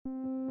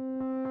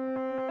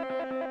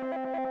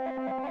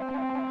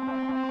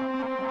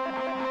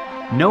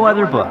No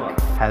other book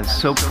has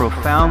so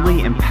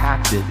profoundly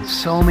impacted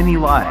so many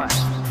lives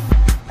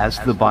as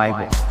the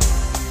Bible.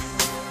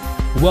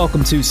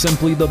 Welcome to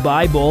Simply the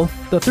Bible,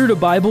 the Through the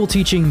Bible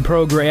teaching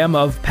program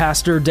of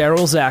Pastor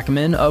Daryl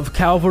Zachman of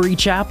Calvary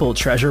Chapel,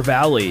 Treasure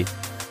Valley.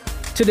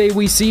 Today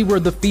we see where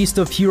the Feast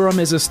of Purim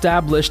is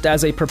established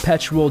as a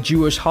perpetual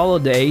Jewish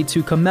holiday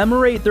to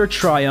commemorate their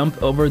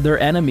triumph over their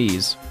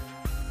enemies.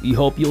 We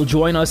hope you'll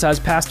join us as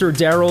Pastor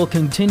Daryl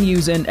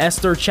continues in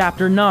Esther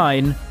chapter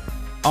 9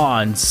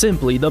 on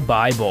Simply the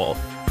Bible.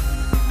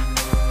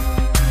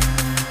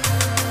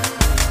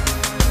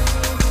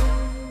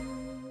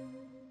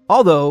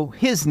 Although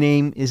his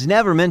name is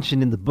never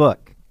mentioned in the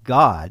book,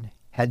 God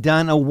had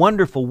done a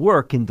wonderful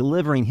work in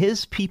delivering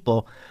his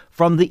people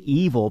from the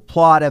evil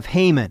plot of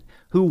Haman,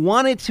 who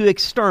wanted to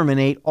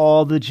exterminate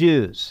all the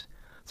Jews.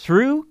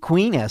 Through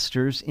Queen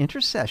Esther's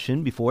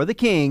intercession before the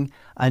king,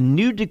 a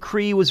new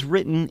decree was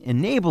written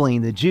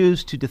enabling the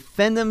Jews to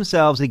defend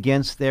themselves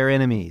against their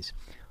enemies.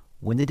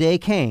 When the day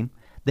came,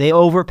 they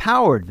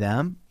overpowered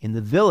them in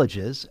the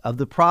villages of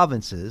the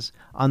provinces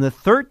on the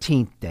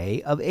 13th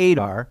day of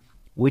Adar,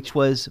 which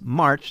was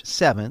March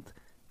 7th,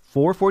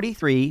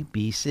 443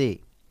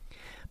 BC.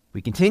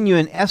 We continue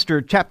in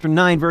Esther chapter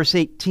 9, verse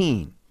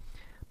 18.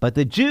 But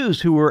the Jews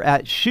who were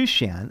at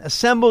Shushan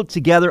assembled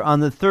together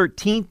on the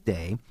 13th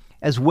day,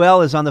 as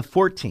well as on the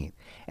 14th.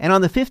 And on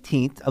the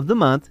 15th of the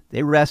month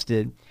they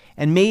rested,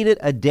 and made it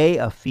a day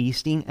of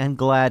feasting and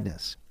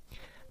gladness.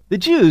 The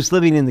Jews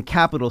living in the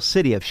capital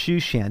city of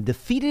Shushan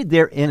defeated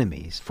their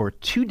enemies for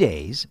 2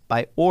 days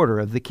by order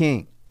of the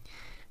king.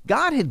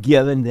 God had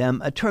given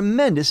them a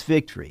tremendous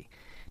victory.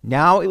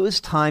 Now it was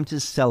time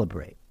to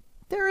celebrate.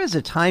 There is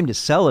a time to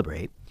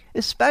celebrate,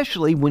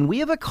 especially when we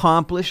have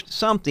accomplished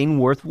something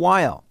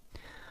worthwhile.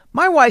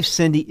 My wife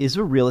Cindy is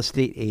a real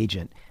estate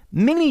agent.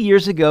 Many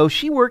years ago,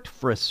 she worked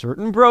for a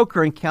certain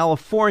broker in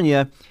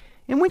California,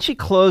 and when she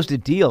closed a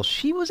deal,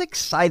 she was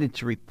excited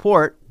to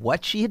report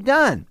what she had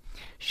done.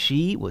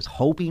 She was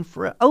hoping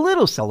for a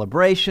little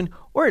celebration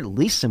or at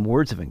least some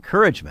words of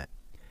encouragement.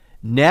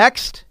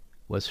 "Next,"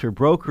 was her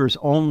broker's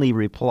only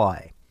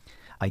reply.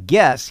 I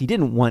guess he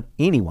didn't want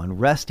anyone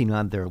resting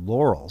on their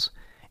laurels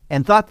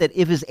and thought that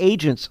if his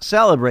agents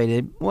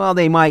celebrated, well,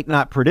 they might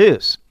not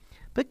produce.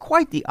 But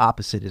quite the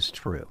opposite is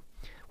true.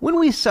 When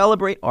we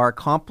celebrate our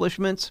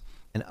accomplishments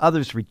and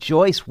others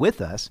rejoice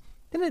with us,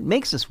 then it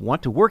makes us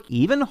want to work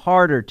even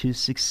harder to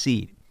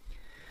succeed.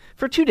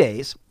 For 2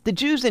 days, the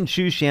Jews in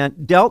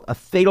Shushan dealt a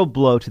fatal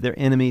blow to their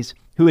enemies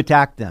who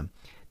attacked them.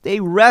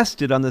 They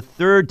rested on the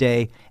 3rd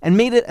day and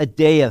made it a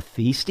day of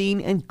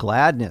feasting and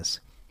gladness.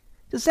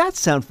 Does that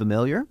sound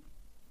familiar?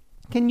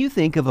 Can you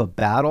think of a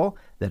battle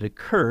that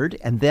occurred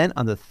and then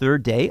on the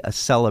 3rd day a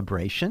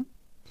celebration?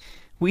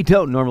 We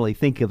don't normally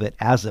think of it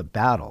as a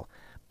battle,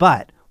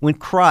 but when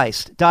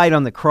Christ died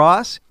on the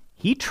cross,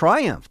 he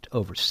triumphed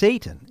over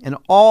Satan and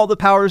all the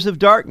powers of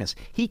darkness.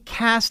 He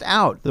cast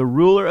out the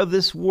ruler of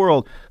this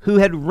world who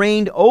had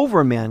reigned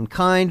over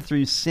mankind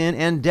through sin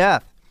and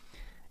death.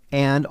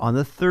 And on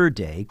the 3rd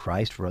day,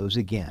 Christ rose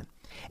again.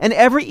 And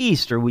every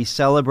Easter we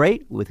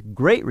celebrate with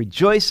great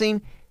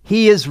rejoicing,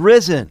 he is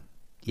risen.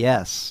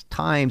 Yes,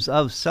 times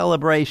of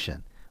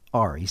celebration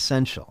are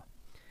essential.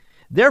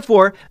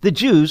 Therefore, the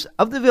Jews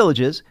of the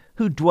villages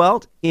who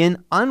dwelt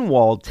in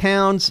unwalled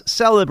towns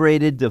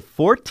celebrated the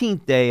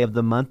 14th day of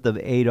the month of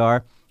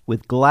Adar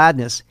with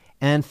gladness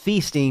and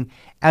feasting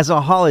as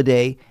a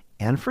holiday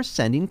and for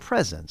sending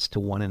presents to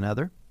one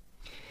another.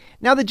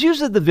 Now the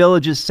Jews of the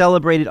villages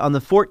celebrated on the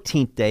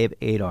 14th day of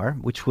Adar,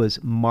 which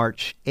was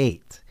March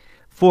 8th,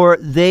 for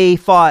they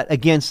fought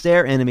against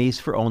their enemies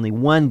for only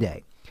 1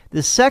 day.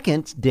 The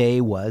 2nd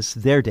day was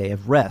their day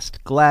of rest,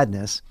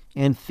 gladness,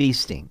 and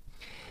feasting.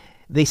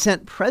 They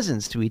sent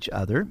presents to each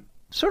other,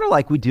 sort of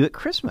like we do at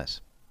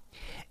Christmas.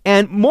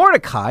 And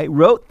Mordecai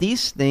wrote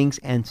these things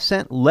and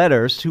sent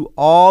letters to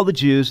all the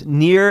Jews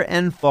near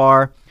and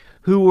far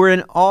who were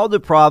in all the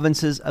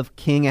provinces of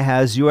King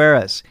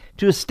Ahasuerus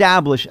to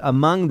establish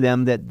among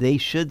them that they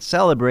should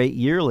celebrate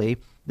yearly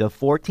the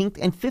 14th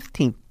and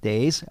 15th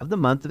days of the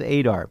month of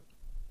Adar,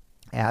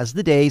 as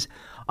the days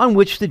on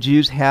which the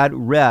Jews had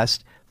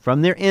rest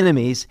from their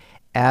enemies,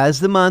 as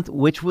the month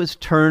which was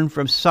turned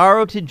from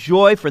sorrow to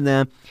joy for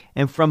them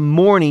and from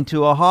mourning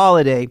to a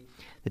holiday,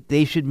 that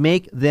they should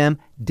make them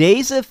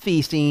days of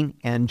feasting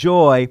and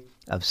joy,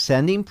 of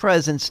sending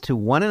presents to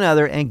one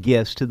another and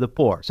gifts to the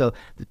poor. So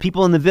the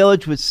people in the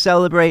village would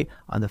celebrate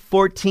on the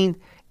 14th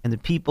and the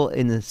people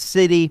in the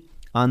city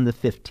on the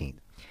 15th.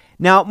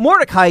 Now,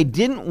 Mordecai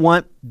didn't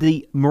want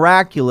the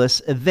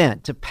miraculous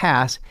event to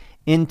pass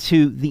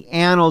into the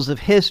annals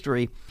of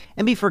history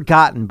and be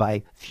forgotten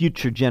by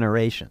future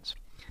generations.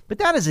 But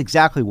that is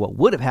exactly what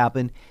would have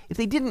happened if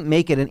they didn't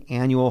make it an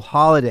annual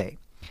holiday.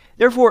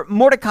 Therefore,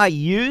 Mordecai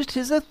used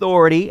his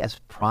authority as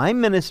prime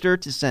minister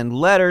to send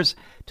letters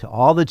to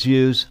all the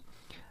Jews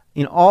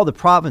in all the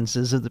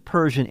provinces of the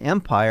Persian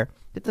Empire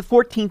that the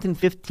 14th and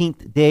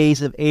 15th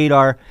days of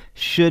Adar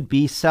should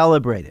be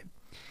celebrated.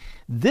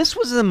 This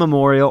was a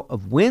memorial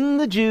of when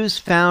the Jews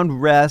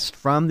found rest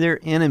from their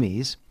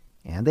enemies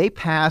and they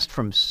passed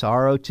from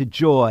sorrow to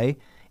joy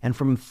and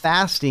from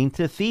fasting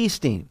to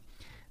feasting.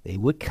 They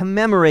would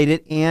commemorate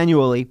it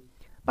annually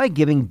by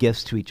giving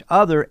gifts to each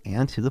other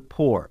and to the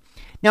poor.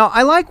 Now,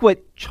 I like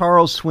what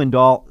Charles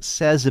Swindoll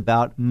says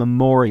about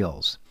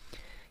memorials.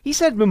 He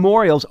said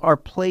memorials are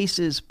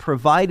places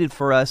provided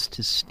for us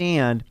to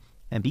stand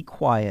and be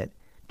quiet,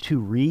 to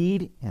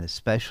read and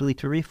especially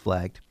to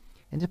reflect,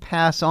 and to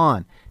pass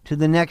on to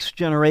the next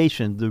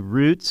generation the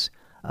roots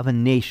of a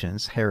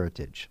nation's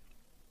heritage.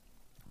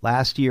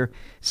 Last year,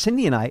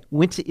 Cindy and I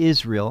went to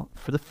Israel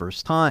for the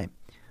first time.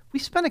 We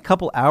spent a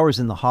couple hours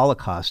in the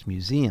Holocaust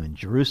Museum in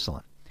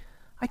Jerusalem.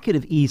 I could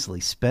have easily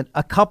spent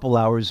a couple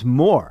hours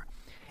more.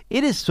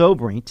 It is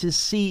sobering to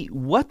see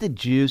what the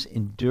Jews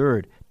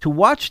endured, to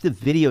watch the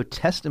video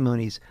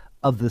testimonies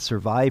of the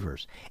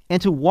survivors,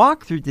 and to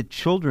walk through the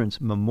children's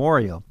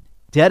memorial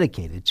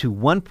dedicated to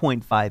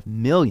 1.5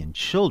 million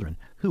children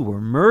who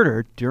were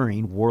murdered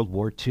during World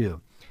War II.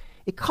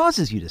 It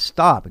causes you to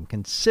stop and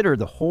consider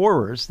the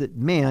horrors that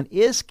man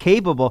is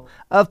capable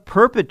of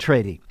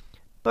perpetrating,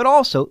 but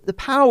also the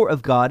power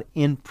of God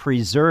in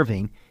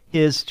preserving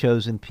his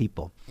chosen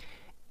people.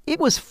 It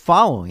was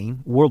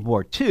following World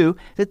War II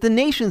that the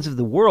nations of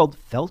the world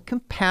felt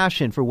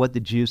compassion for what the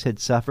Jews had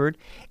suffered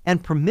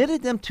and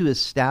permitted them to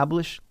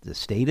establish the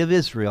State of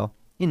Israel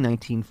in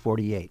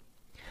 1948.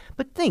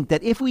 But think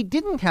that if we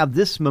didn't have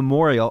this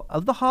memorial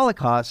of the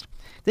Holocaust,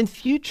 then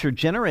future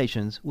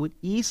generations would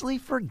easily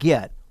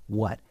forget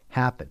what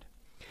happened.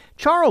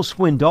 Charles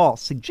Swindoll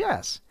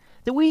suggests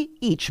that we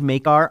each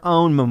make our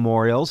own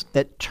memorials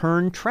that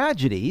turn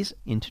tragedies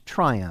into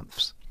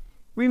triumphs.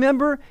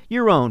 Remember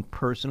your own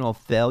personal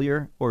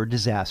failure or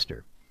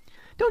disaster.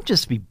 Don't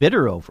just be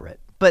bitter over it,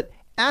 but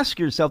ask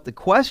yourself the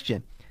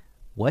question,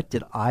 what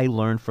did I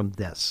learn from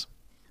this?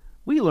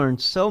 We learn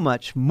so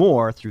much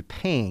more through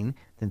pain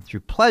than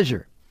through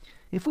pleasure.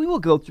 If we will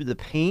go through the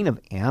pain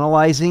of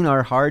analyzing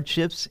our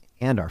hardships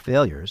and our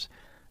failures,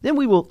 then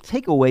we will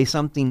take away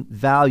something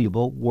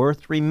valuable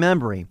worth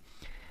remembering.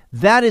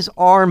 That is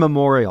our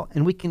memorial,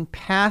 and we can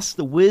pass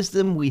the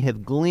wisdom we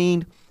have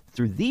gleaned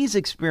through these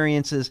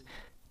experiences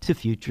to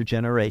future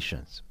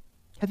generations.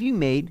 Have you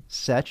made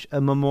such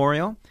a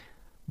memorial?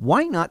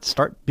 Why not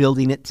start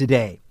building it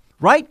today?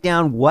 Write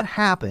down what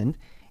happened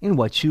and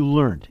what you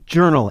learned.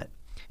 Journal it,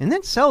 and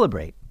then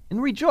celebrate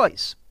and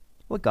rejoice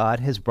what God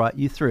has brought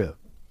you through.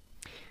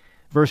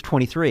 Verse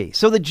 23,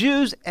 so the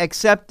Jews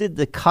accepted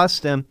the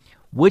custom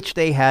which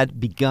they had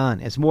begun,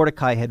 as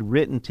Mordecai had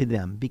written to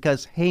them,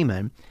 because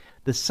Haman,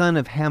 the son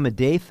of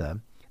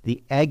Hammedatha,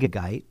 the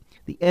Agagite,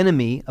 the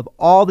enemy of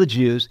all the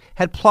Jews,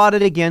 had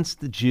plotted against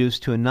the Jews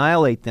to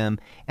annihilate them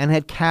and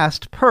had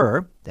cast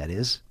pur, that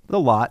is, the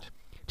lot,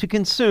 to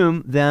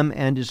consume them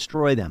and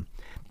destroy them.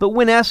 But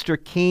when Esther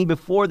came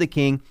before the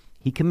king,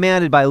 he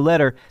commanded by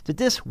letter that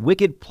this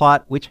wicked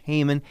plot which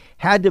Haman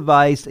had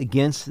devised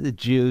against the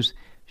Jews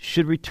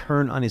should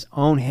return on his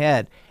own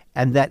head,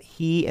 and that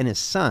he and his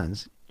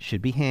sons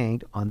should be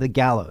hanged on the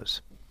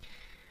gallows.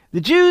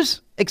 The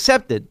Jews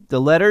accepted the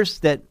letters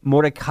that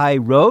Mordecai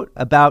wrote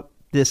about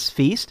this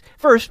feast,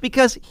 first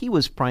because he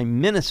was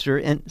prime minister,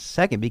 and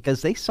second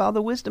because they saw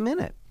the wisdom in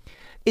it.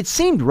 It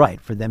seemed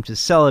right for them to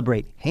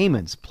celebrate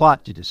Haman's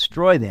plot to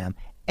destroy them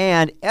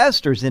and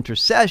Esther's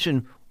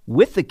intercession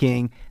with the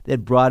king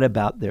that brought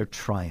about their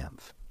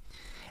triumph.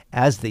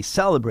 As they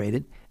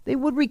celebrated, they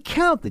would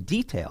recount the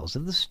details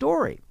of the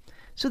story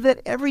so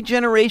that every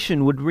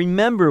generation would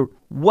remember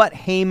what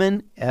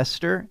Haman,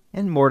 Esther,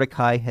 and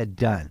Mordecai had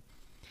done.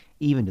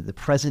 Even to the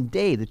present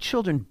day, the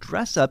children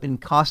dress up in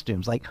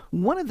costumes like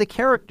one of the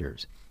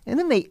characters, and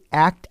then they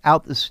act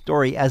out the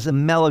story as a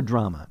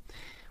melodrama.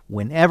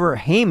 Whenever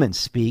Haman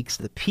speaks,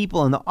 the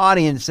people in the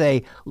audience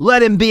say,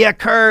 "Let him be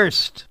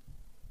accursed."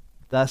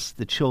 Thus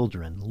the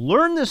children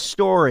learn the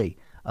story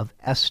of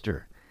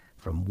Esther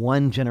from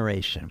one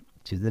generation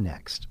to the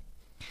next.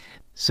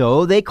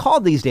 So they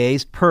called these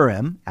days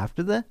Purim,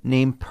 after the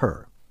name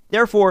Pur.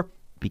 Therefore,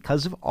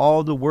 because of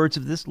all the words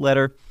of this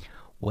letter,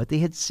 what they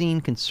had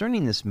seen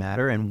concerning this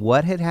matter and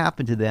what had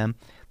happened to them,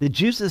 the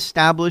Jews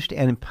established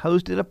and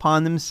imposed it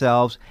upon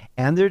themselves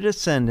and their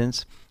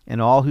descendants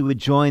and all who would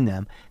join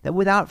them, that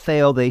without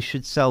fail they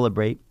should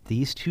celebrate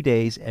these 2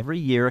 days every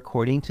year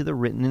according to the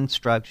written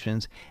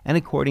instructions and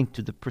according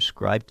to the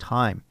prescribed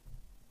time.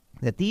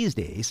 That these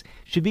days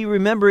should be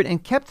remembered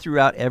and kept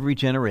throughout every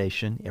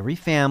generation, every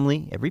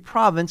family, every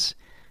province,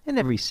 and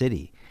every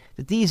city.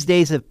 That these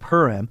days of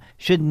Purim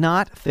should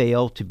not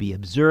fail to be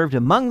observed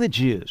among the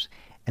Jews,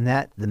 and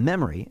that the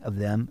memory of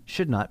them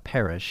should not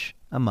perish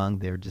among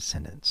their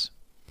descendants.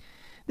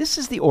 This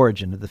is the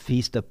origin of the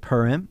Feast of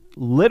Purim.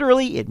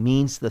 Literally, it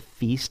means the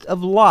Feast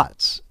of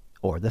Lots,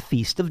 or the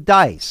Feast of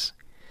Dice.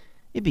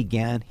 It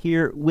began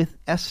here with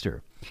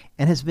Esther,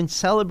 and has been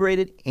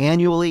celebrated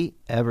annually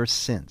ever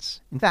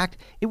since. In fact,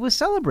 it was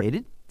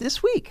celebrated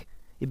this week.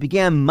 It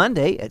began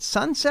Monday at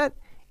sunset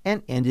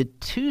and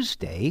ended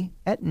Tuesday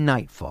at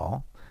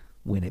nightfall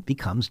when it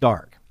becomes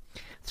dark.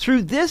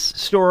 Through this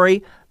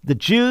story, the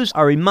Jews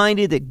are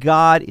reminded that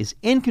God is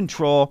in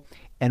control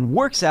and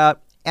works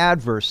out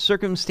adverse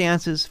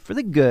circumstances for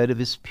the good of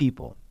his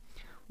people.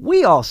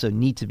 We also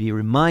need to be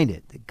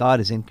reminded that God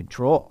is in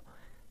control.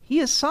 He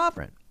is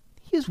sovereign.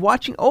 He is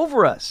watching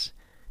over us.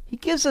 He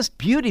gives us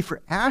beauty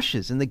for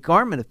ashes and the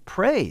garment of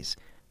praise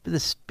for the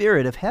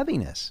spirit of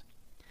heaviness.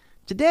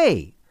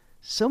 Today,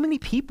 so many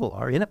people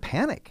are in a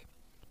panic.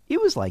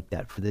 It was like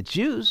that for the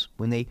Jews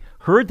when they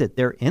heard that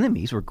their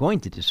enemies were going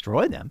to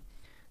destroy them.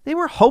 They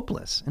were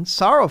hopeless and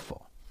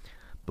sorrowful.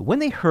 But when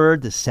they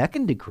heard the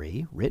second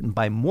decree written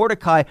by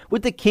Mordecai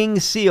with the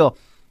king's seal,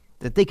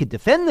 that they could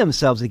defend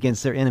themselves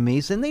against their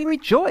enemies, then they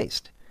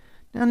rejoiced.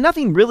 Now,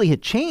 nothing really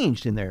had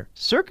changed in their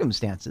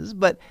circumstances,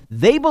 but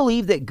they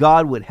believed that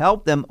God would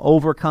help them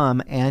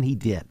overcome, and he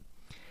did.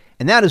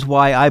 And that is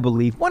why I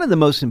believe one of the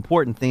most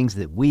important things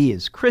that we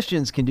as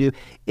Christians can do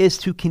is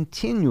to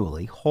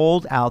continually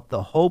hold out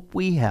the hope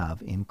we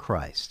have in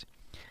Christ.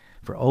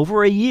 For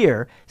over a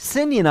year,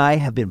 Cindy and I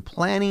have been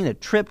planning a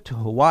trip to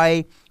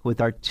Hawaii with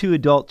our 2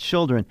 adult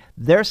children,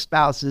 their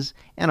spouses,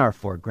 and our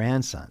 4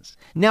 grandsons.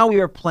 Now we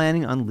are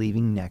planning on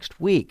leaving next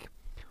week.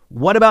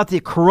 What about the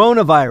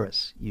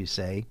coronavirus, you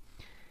say?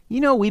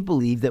 We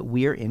believe that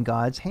we are in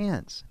God's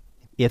hands.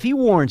 If he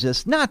warns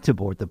us not to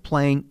board the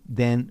plane,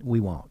 then we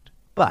won't.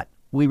 But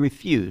we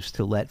refuse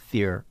to let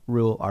fear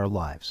rule our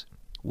lives.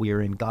 We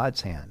are in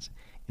God's hands,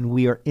 and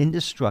we are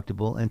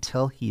indestructible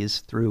until he is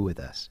through with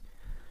us.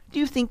 Do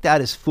you think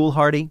that is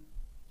foolhardy?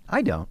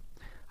 I don't.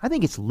 I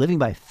think it's living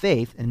by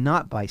faith and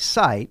not by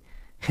sight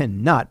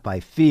and not by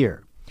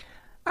fear.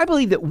 I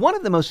believe that one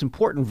of the most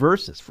important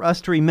verses for us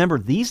to remember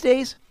these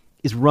days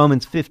is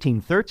Romans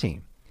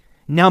 15:13.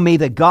 Now may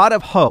the God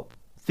of hope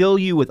fill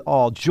you with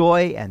all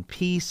joy and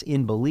peace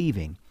in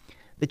believing,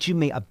 that you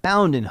may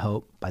abound in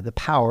hope by the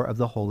power of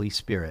the Holy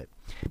Spirit.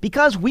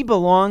 Because we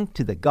belong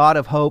to the God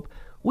of hope,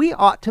 we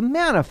ought to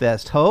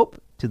manifest hope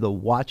to the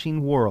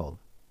watching world.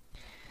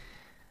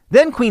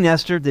 Then Queen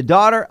Esther, the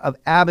daughter of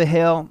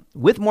Abihail,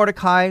 with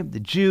Mordecai, the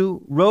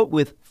Jew, wrote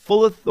with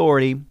full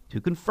authority to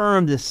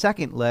confirm the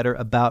second letter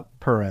about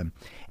Purim.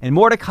 And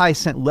Mordecai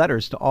sent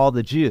letters to all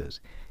the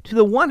Jews, to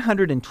the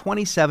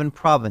 127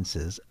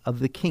 provinces of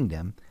the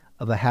kingdom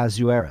of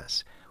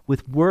Ahasuerus,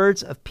 with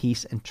words of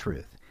peace and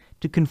truth,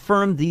 to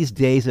confirm these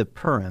days of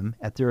Purim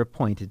at their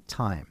appointed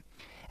time,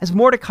 as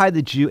Mordecai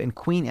the Jew and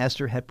Queen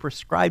Esther had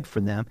prescribed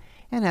for them,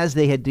 and as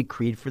they had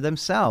decreed for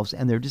themselves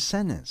and their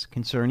descendants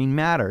concerning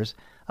matters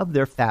of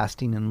their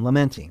fasting and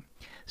lamenting.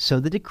 So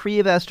the decree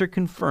of Esther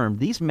confirmed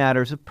these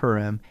matters of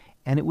Purim,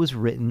 and it was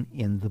written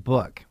in the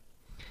book.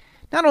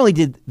 Not only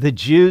did the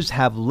Jews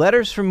have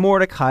letters from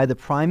Mordecai, the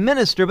prime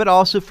minister, but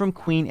also from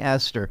Queen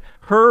Esther.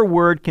 Her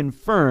word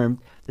confirmed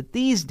that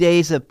these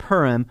days of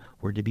Purim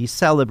were to be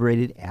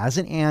celebrated as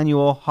an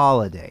annual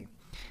holiday.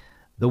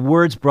 The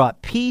words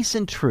brought peace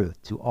and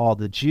truth to all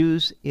the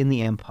Jews in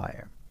the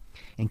empire.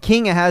 And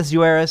King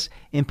Ahasuerus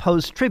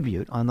imposed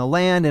tribute on the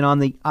land and on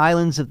the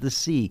islands of the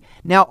sea.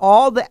 Now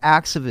all the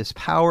acts of his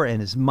power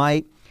and his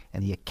might,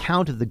 and the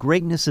account of the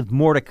greatness of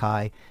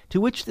Mordecai,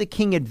 to which the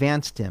king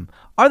advanced him,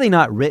 are they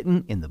not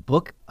written in the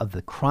book of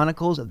the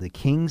Chronicles of the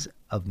kings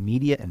of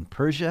Media and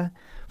Persia?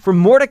 For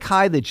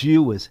Mordecai the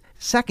Jew was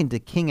second to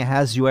King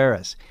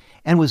Ahasuerus,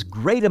 and was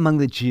great among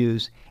the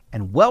Jews,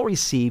 and well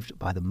received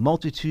by the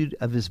multitude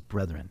of his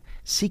brethren,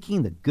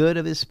 seeking the good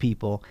of his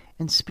people,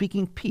 and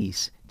speaking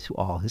peace to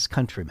all his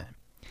countrymen.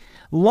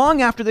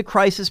 Long after the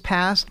crisis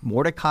passed,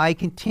 Mordecai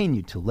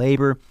continued to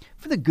labor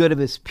for the good of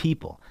his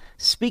people,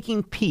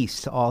 speaking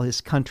peace to all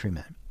his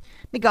countrymen.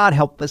 May God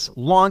help us,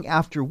 long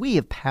after we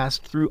have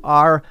passed through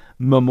our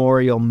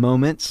memorial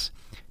moments,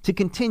 to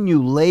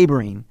continue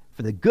laboring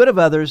for the good of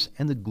others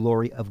and the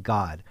glory of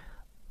God.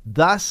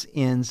 Thus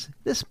ends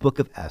this book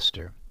of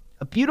Esther,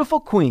 a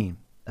beautiful queen,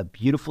 a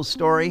beautiful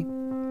story,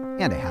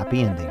 and a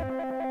happy ending.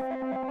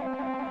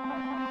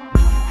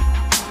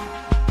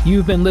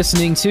 You've been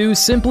listening to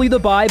Simply the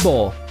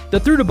Bible,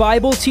 the Through the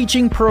Bible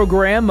teaching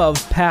program of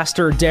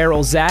Pastor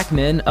Daryl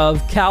Zachman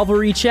of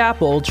Calvary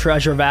Chapel,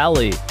 Treasure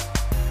Valley.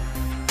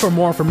 For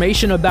more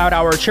information about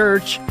our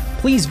church,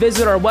 please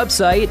visit our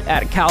website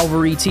at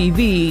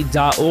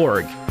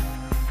calvarytv.org.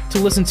 To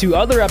listen to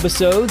other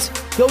episodes,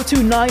 go to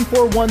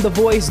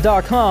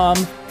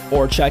 941thevoice.com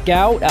or check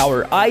out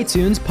our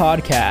iTunes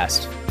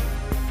podcast.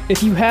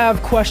 If you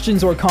have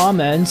questions or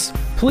comments,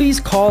 please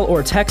call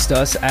or text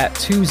us at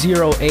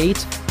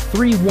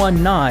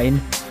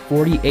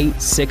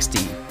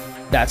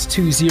 208-319-4860. That's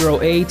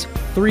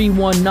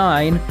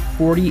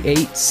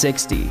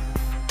 208-319-4860.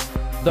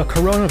 The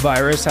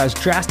coronavirus has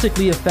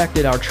drastically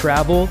affected our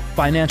travel,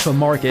 financial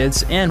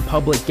markets, and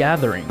public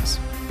gatherings.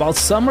 While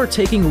some are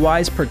taking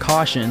wise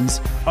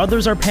precautions,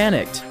 others are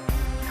panicked.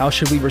 How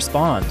should we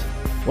respond?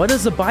 What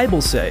does the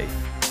Bible say?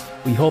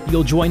 We hope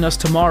you'll join us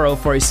tomorrow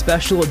for a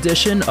special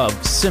edition of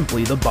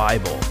Simply the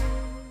Bible.